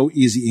there's no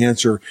easy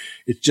answer.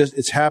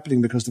 It's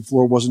happening because the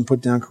floor wasn't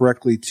put down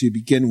correctly to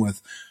begin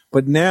with.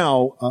 But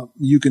now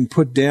you can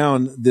put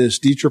down this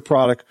Detra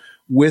product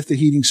with the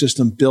heating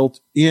system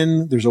built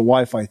in. There's a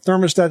Wi-Fi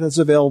thermostat that's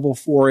available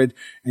for it,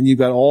 and you've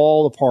got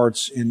all the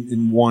parts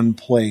in one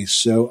place.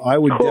 So I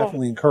would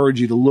definitely encourage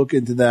you to look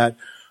into that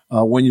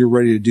when you're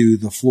ready to do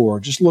the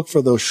floor. Just look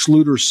for those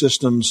Schluter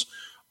Systems,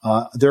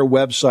 their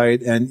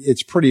website, and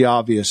it's pretty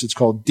obvious. It's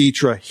called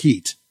Detra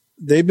Heat.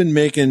 They've been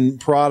making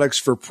products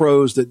for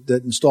pros that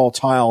install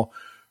tile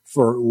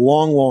for a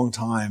long, long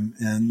time,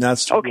 and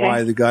that's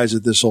why the guys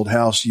at This Old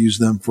House use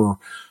them for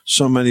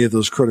so many of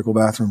those critical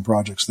bathroom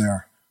projects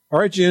there. All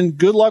right, June,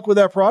 good luck with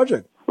that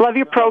project. Love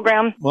your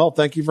program. Well,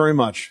 thank you very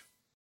much.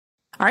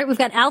 All right, we've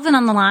got Alvin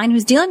on the line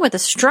who's dealing with a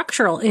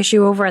structural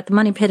issue over at the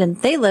Money Pit and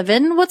they live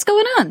in. What's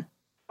going on?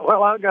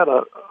 Well, I've got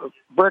a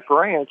brick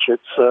ranch.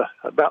 It's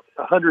about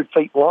 100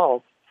 feet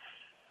long,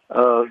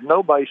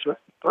 no basement,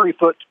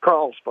 3-foot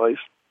crawl space.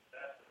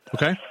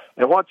 Okay.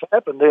 And what's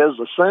happened is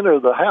the center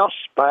of the house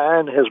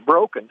spine has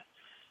broken,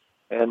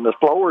 and the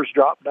floors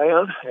dropped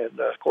down, and,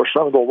 of course,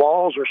 some of the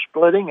walls are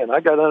splitting, and I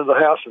got under the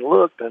house and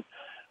looked, and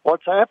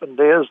what's happened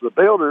is the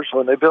builders,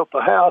 when they built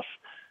the house,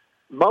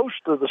 most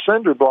of the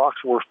cinder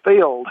blocks were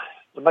filled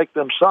to make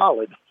them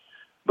solid.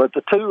 But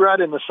the two right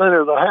in the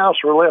center of the house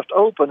were left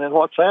open, and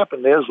what's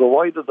happened is the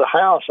weight of the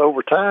house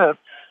over time,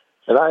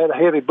 and I had a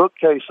heavy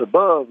bookcase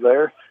above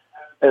there,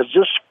 has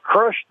just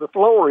crushed the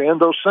floor in.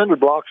 Those cinder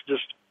blocks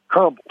just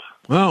crumbled.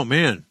 Oh,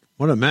 man,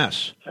 what a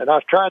mess. And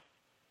I've tried to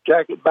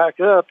jack it back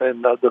up,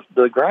 and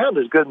the ground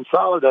is good and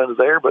solid under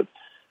there, but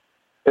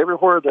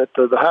everywhere that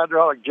the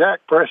hydraulic jack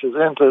presses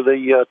into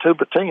the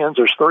tube of tins,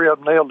 there's 3 of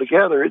them nailed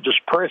together, it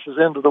just presses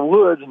into the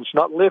wood, and it's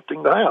not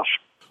lifting the house.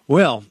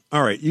 Well,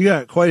 all right, you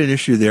got quite an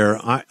issue there.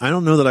 I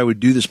don't know that I would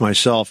do this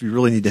myself. You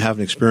really need to have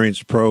an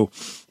experienced pro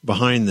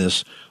behind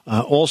this.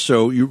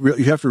 Also, you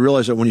have to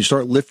realize that when you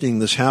start lifting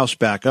this house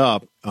back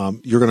up,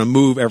 you're going to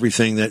move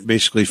everything that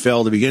basically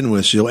fell to begin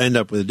with, so you'll end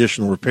up with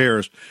additional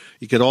repairs.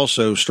 You could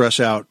also stress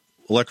out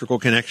electrical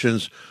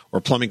connections or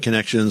plumbing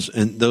connections,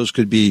 and those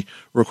could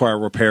require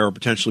repair or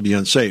potentially be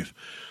unsafe.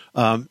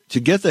 To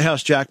get the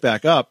house jacked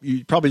back up,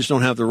 you probably just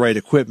don't have the right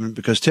equipment,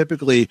 because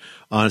typically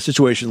on a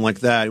situation like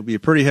that, it would be a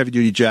pretty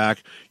heavy-duty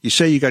jack. You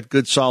say you got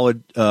good,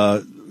 solid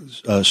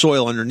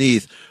soil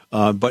underneath,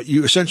 but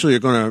you essentially are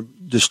going to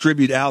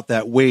distribute out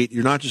that weight.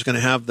 You're not just going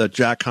to have the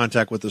jack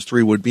contact with those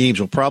 3 wood beams.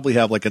 You'll probably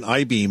have like an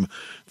I-beam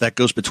that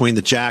goes between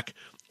the jack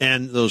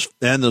and those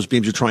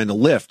beams you're trying to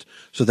lift,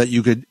 so that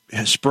you could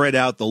spread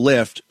out the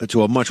lift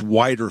to a much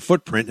wider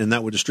footprint, and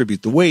that would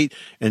distribute the weight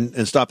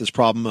and stop this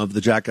problem of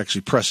the jack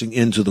actually pressing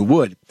into the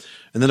wood.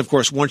 And then, of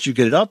course, once you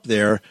get it up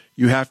there,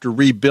 you have to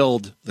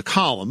rebuild the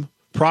column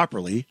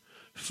properly.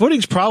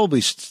 Footing's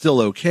probably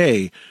still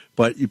okay,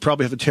 but you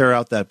probably have to tear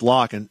out that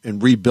block and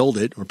rebuild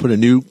it, or put a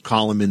new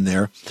column in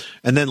there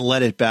and then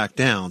let it back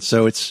down.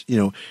 So it's,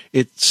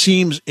 it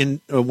seems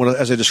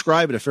as I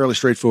describe it, a fairly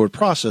straightforward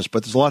process,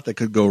 but there's a lot that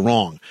could go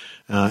wrong.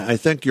 I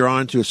think you're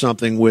onto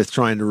something with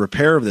trying to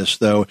repair this,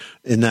 though,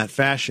 in that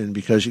fashion,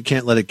 because you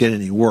can't let it get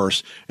any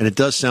worse. And it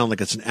does sound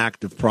like it's an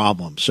active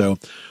problem. So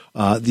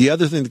The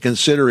other thing to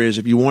consider is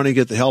if you want to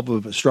get the help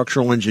of a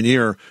structural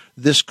engineer,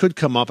 this could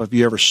come up if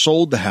you ever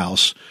sold the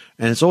house.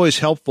 And it's always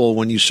helpful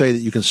when you say that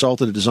you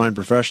consulted a design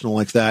professional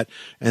like that,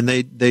 and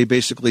they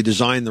basically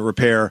designed the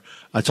repair.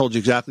 I told you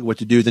exactly what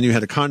to do. Then you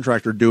had a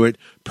contractor do it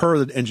per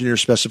the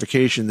engineer's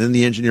specification. Then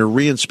the engineer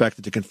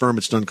re-inspected to confirm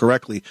it's done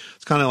correctly.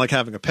 It's kind of like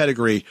having a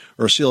pedigree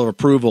or a seal of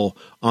approval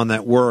on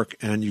that work,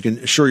 and you can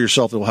assure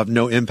yourself it will have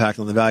no impact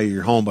on the value of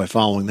your home by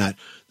following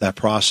that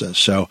process.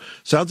 So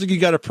sounds like you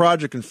got a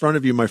project in front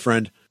of you, my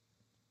friend.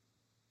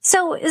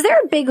 So is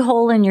there a big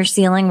hole in your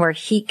ceiling where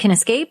heat can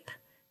escape?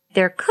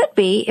 There could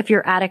be if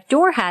your attic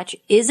door hatch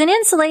isn't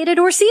insulated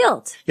or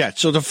sealed. Yeah,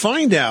 so to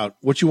find out,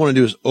 what you want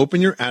to do is open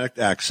your attic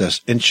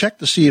access and check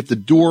to see if the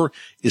door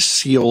is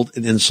sealed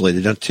and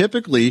insulated. Now,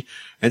 typically,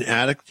 an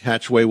attic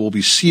hatchway will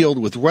be sealed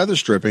with weather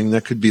stripping.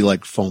 That could be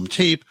like foam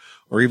tape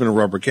or even a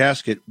rubber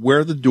gasket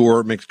where the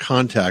door makes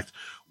contact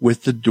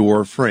with the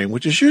door frame,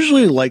 which is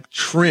usually like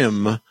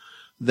trim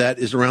that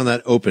is around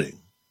that opening.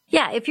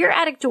 Yeah, if your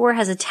attic door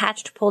has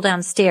attached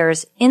pull-down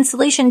stairs,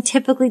 insulation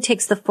typically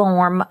takes the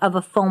form of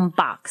a foam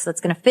box that's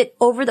going to fit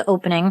over the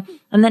opening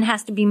and then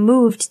has to be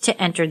moved to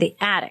enter the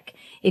attic.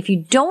 If you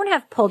don't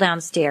have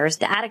pull-down stairs,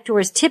 the attic door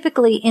is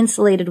typically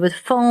insulated with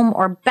foam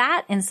or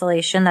batt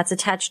insulation that's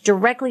attached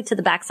directly to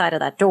the backside of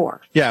that door.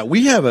 Yeah,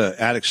 we have an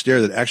attic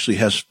stair that actually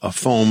has a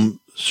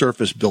foam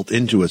surface built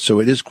into it, so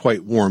it is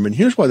quite warm. And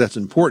here's why that's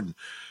important.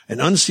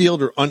 An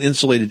unsealed or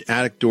uninsulated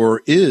attic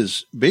door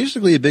is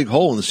basically a big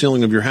hole in the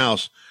ceiling of your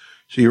house.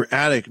 So your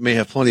attic may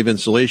have plenty of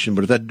insulation,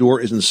 but if that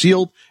door isn't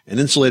sealed and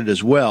insulated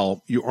as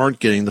well, you aren't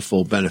getting the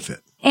full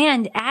benefit.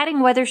 And adding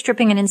weather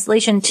stripping and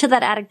insulation to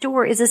that attic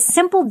door is a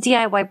simple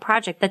DIY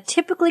project that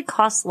typically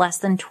costs less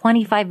than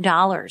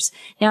 $25.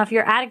 Now, if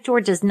your attic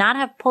door does not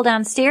have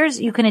pull-down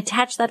stairs, you can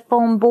attach that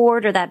foam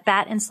board or that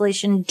batt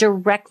insulation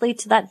directly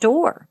to that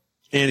door.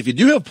 And if you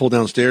do have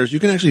pull-down stairs,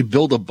 you can actually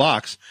build a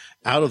box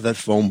out of that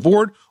foam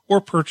board or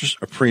purchase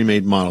a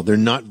pre-made model. They're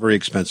not very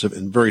expensive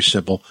and very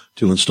simple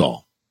to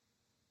install.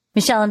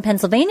 Michelle in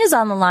Pennsylvania is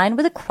on the line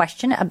with a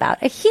question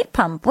about a heat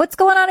pump. What's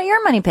going on at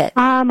your money pit?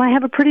 I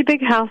have a pretty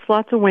big house,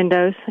 lots of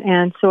windows,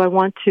 and so I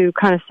want to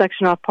kind of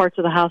section off parts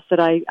of the house that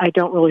I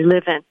don't really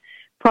live in.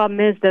 Problem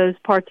is, those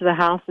parts of the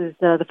house is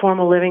the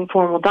formal living,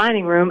 formal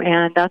dining room,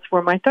 and that's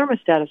where my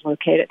thermostat is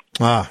located.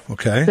 Ah,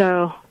 okay.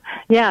 So,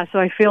 yeah, so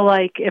I feel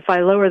like if I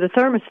lower the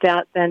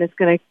thermostat, then it's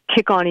going to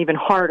kick on even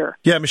harder.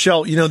 Yeah,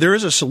 Michelle, there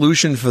is a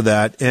solution for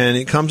that, and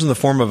it comes in the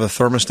form of a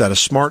thermostat, a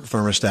smart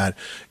thermostat.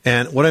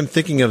 And what I'm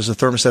thinking of is a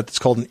thermostat that's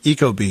called an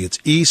ecobee. It's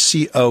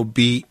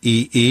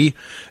ECOBEE.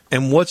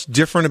 And what's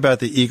different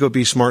about the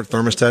ecobee smart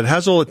thermostat? It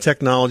has all the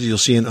technology you'll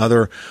see in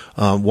other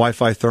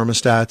Wi-Fi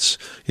thermostats,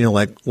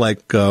 like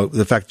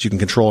the fact that you can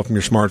control it from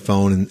your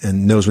smartphone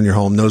and knows when you're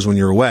home, knows when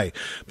you're away.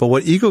 But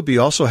what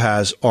ecobee also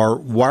has are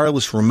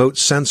wireless remote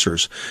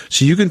sensors.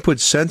 So you can put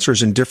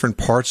sensors in different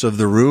parts of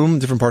the room,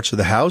 different parts of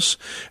the house,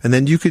 and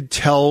then you could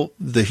tell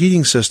the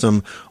heating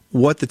system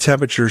what the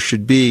temperature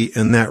should be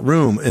in that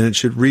room, and it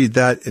should read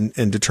that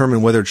and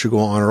determine whether it should go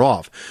on or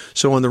off.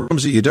 So in the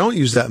rooms that you don't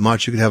use that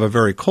much, you could have a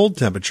very cold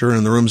temperature, and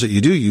in the rooms that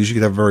you do use, you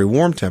could have a very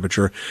warm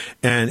temperature,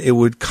 and it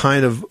would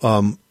kind of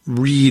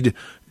read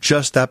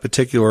just that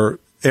particular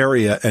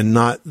area and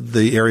not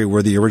the area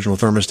where the original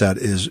thermostat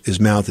is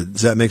mounted.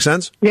 Does that make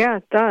sense? Yeah,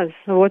 it does.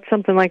 So what's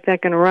something like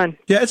that going to run?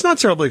 Yeah, it's not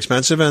terribly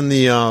expensive, and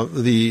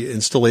the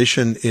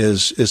installation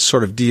is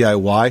sort of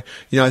DIY.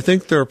 I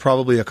think they're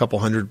probably a couple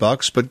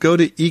 $100, but go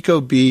to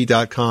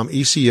ecobee.com,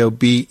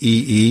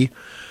 ECOBEE,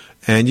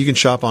 and you can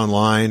shop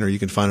online or you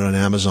can find it on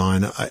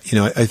Amazon.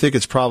 I think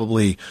it's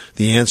probably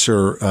the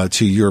answer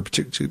to your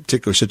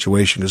particular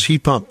situation, because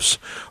heat pumps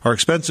are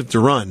expensive to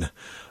run.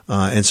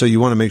 And so you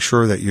want to make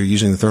sure that you're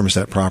using the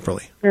thermostat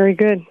properly. Very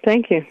good.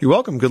 Thank you. You're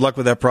welcome. Good luck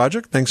with that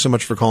project. Thanks so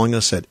much for calling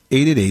us at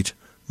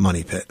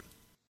 888-MONEY-PIT.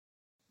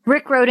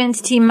 Rick wrote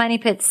into Team Money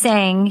Pit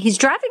saying he's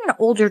driving an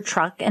older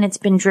truck and it's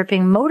been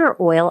dripping motor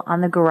oil on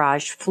the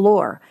garage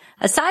floor.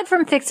 Aside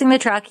from fixing the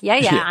truck,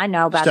 yeah, I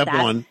know about Step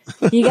that. one.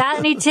 You got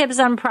any tips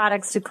on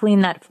products to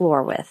clean that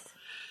floor with?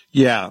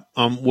 Yeah.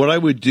 What I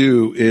would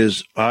do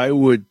is I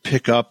would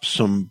pick up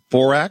some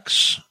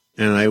borax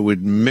and I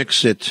would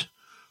mix it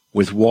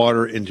with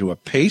water into a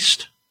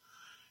paste,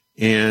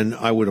 and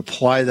I would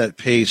apply that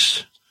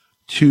paste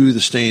to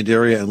the stained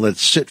area and let it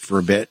sit for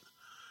a bit.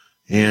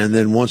 And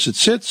then once it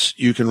sits,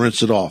 you can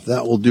rinse it off.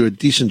 That will do a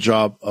decent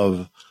job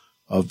of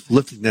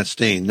lifting that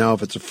stain. Now,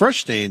 if it's a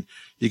fresh stain,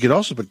 you could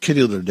also put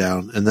kitty litter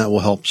down, and that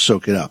will help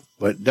soak it up.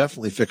 But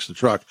definitely fix the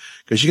truck,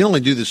 because you can only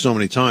do this so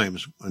many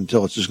times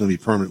until it's just going to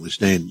be permanently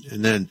stained.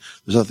 And then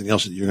there's nothing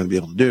else that you're going to be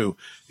able to do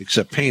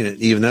except paint it.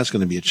 Even that's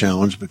going to be a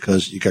challenge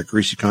because you got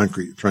greasy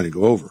concrete you're trying to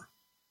go over.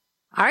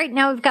 All right,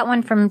 now we've got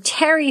one from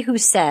Terry who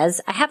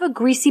says, I have a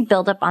greasy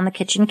buildup on the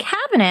kitchen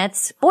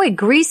cabinets. Boy,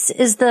 grease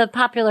is the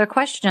popular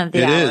question of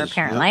the hour,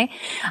 apparently.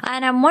 Yeah.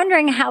 And I'm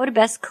wondering how to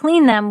best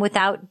clean them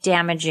without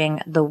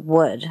damaging the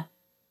wood.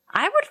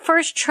 I would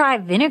first try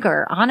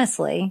vinegar,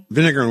 honestly.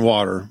 Vinegar and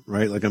water,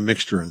 right? Like a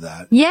mixture of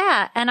that.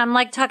 Yeah, and I'm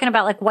talking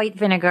about white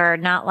vinegar,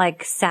 not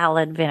like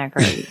salad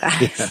vinegar.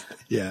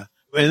 Yeah.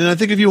 And then I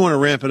think if you want to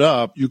ramp it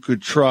up, you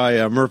could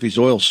try Murphy's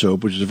Oil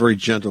Soap, which is a very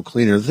gentle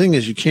cleaner. The thing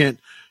is, you can't,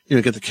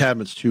 get the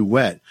cabinets too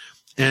wet.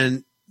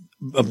 And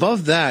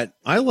above that,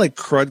 I like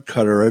Crud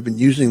Cutter. I've been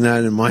using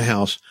that in my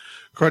house.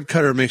 Crud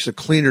Cutter makes a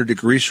cleaner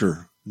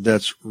degreaser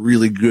that's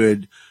really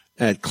good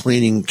at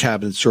cleaning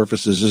cabinet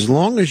surfaces. As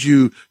long as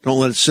you don't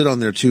let it sit on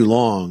there too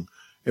long,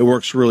 it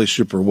works really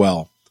super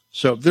well.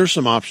 So there's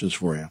some options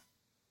for you.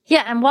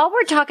 Yeah, and while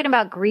we're talking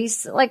about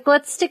grease,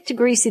 let's stick to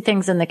greasy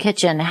things in the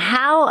kitchen.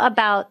 How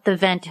about the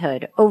vent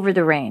hood over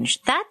the range?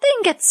 That thing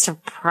gets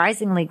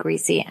surprisingly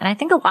greasy, and I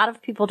think a lot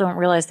of people don't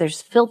realize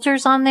there's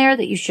filters on there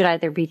that you should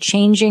either be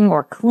changing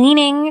or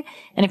cleaning.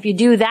 And if you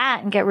do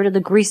that and get rid of the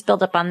grease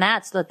buildup on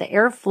that so that the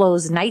air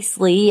flows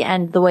nicely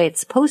and the way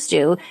it's supposed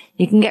to,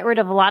 you can get rid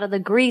of a lot of the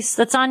grease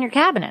that's on your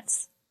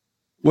cabinets.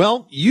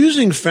 Well,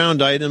 using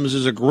found items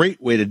is a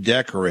great way to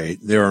decorate.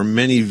 There are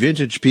many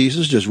vintage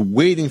pieces just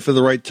waiting for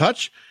the right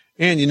touch.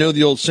 And you know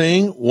the old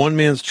saying, one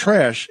man's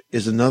trash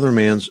is another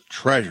man's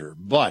treasure.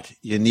 But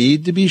you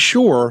need to be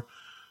sure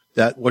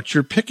that what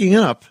you're picking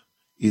up,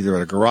 either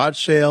at a garage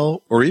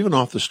sale or even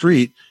off the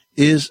street,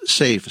 is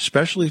safe,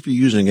 especially if you're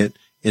using it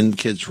in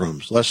kids'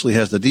 rooms. Leslie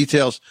has the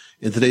details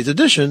in today's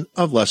edition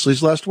of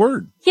Leslie's Last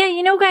Word. Yeah,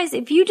 guys,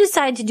 if you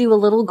decide to do a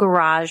little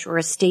garage or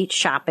estate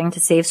shopping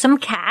to save some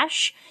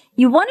cash,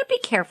 you want to be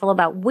careful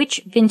about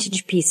which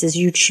vintage pieces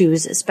you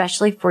choose,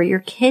 especially for your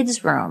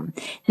kids' room.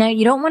 Now,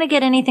 you don't want to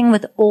get anything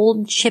with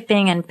old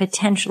chipping and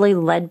potentially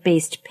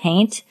lead-based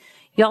paint.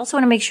 You also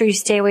want to make sure you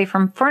stay away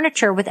from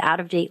furniture with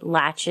out-of-date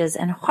latches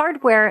and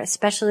hardware,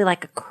 especially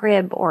like a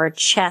crib or a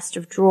chest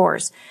of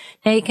drawers.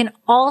 Now, you can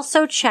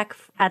also check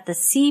at the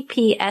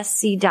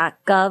cpsc.gov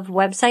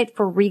website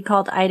for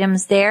recalled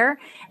items there.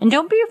 And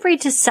don't be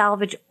afraid to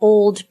salvage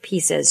old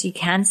pieces. You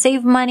can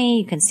save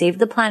money. You can save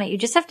the planet. You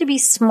just have to be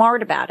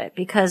smart about it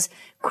because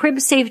crib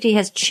safety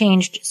has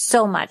changed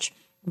so much.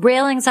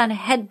 Railings on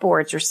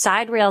headboards or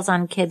side rails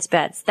on kids'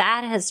 beds,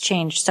 that has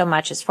changed so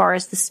much as far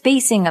as the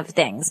spacing of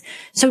things.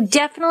 So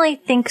definitely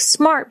think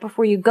smart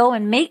before you go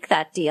and make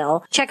that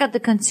deal. Check out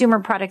the Consumer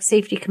Product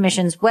Safety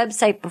Commission's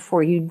website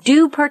before you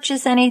do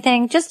purchase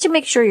anything, just to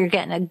make sure you're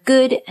getting a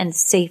good and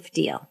safe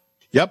deal.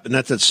 Yep, and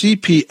that's at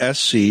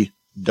cpsc.gov.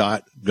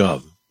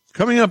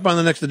 Coming up on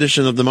the next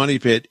edition of The Money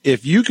Pit,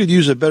 if you could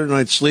use a better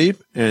night's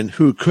sleep, and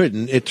who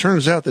couldn't, it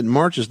turns out that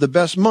March is the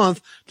best month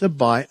to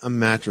buy a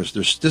mattress.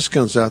 There's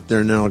discounts out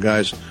there now,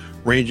 guys,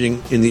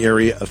 ranging in the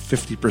area of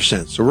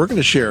 50%. So we're going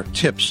to share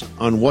tips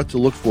on what to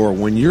look for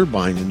when you're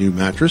buying a new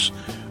mattress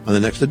on the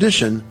next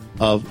edition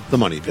of The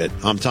Money Pit.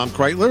 I'm Tom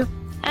Kreitler.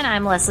 And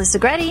I'm Leslie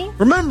Segretti.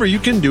 Remember, you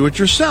can do it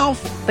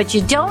yourself, but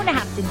you don't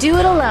have to do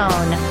it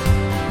alone.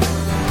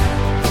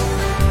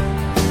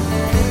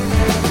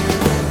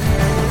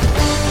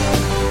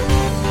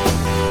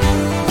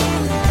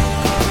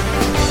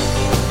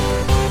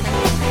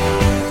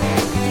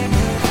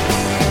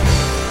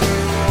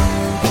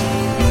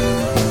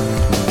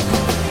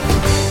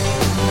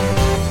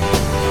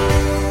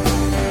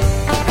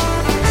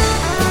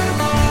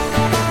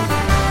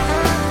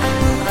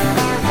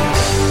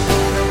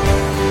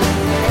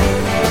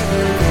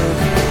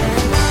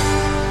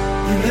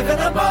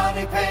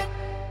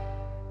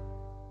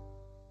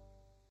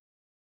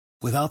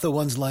 Without the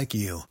ones like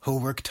you, who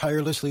work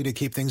tirelessly to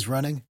keep things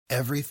running,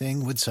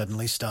 everything would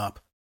suddenly stop.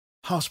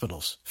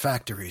 Hospitals,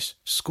 factories,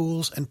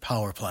 schools, and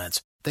power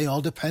plants, they all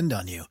depend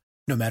on you.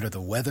 No matter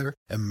the weather,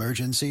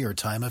 emergency, or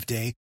time of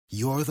day,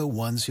 you're the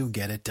ones who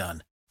get it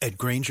done. At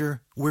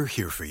Grainger, we're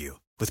here for you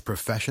with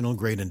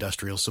professional-grade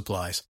industrial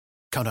supplies.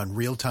 Count on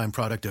real-time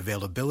product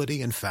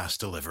availability and fast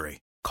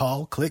delivery.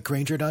 Call, click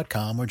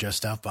Grainger.com, or just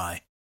stop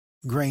by.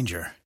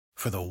 Grainger,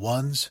 for the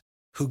ones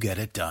who get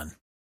it done.